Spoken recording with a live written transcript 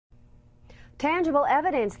Tangible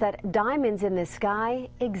evidence that diamonds in the sky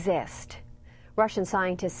exist. Russian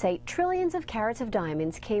scientists say trillions of carats of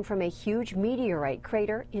diamonds came from a huge meteorite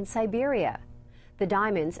crater in Siberia. The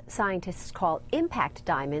diamonds, scientists call impact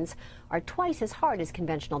diamonds, are twice as hard as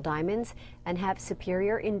conventional diamonds and have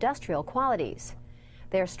superior industrial qualities.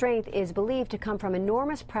 Their strength is believed to come from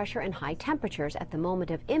enormous pressure and high temperatures at the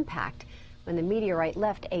moment of impact, when the meteorite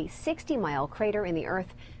left a 60-mile crater in the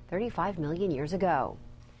Earth 35 million years ago.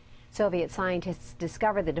 Soviet scientists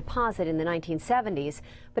discovered the deposit in the 1970s,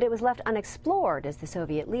 but it was left unexplored as the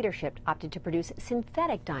Soviet leadership opted to produce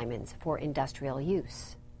synthetic diamonds for industrial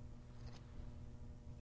use.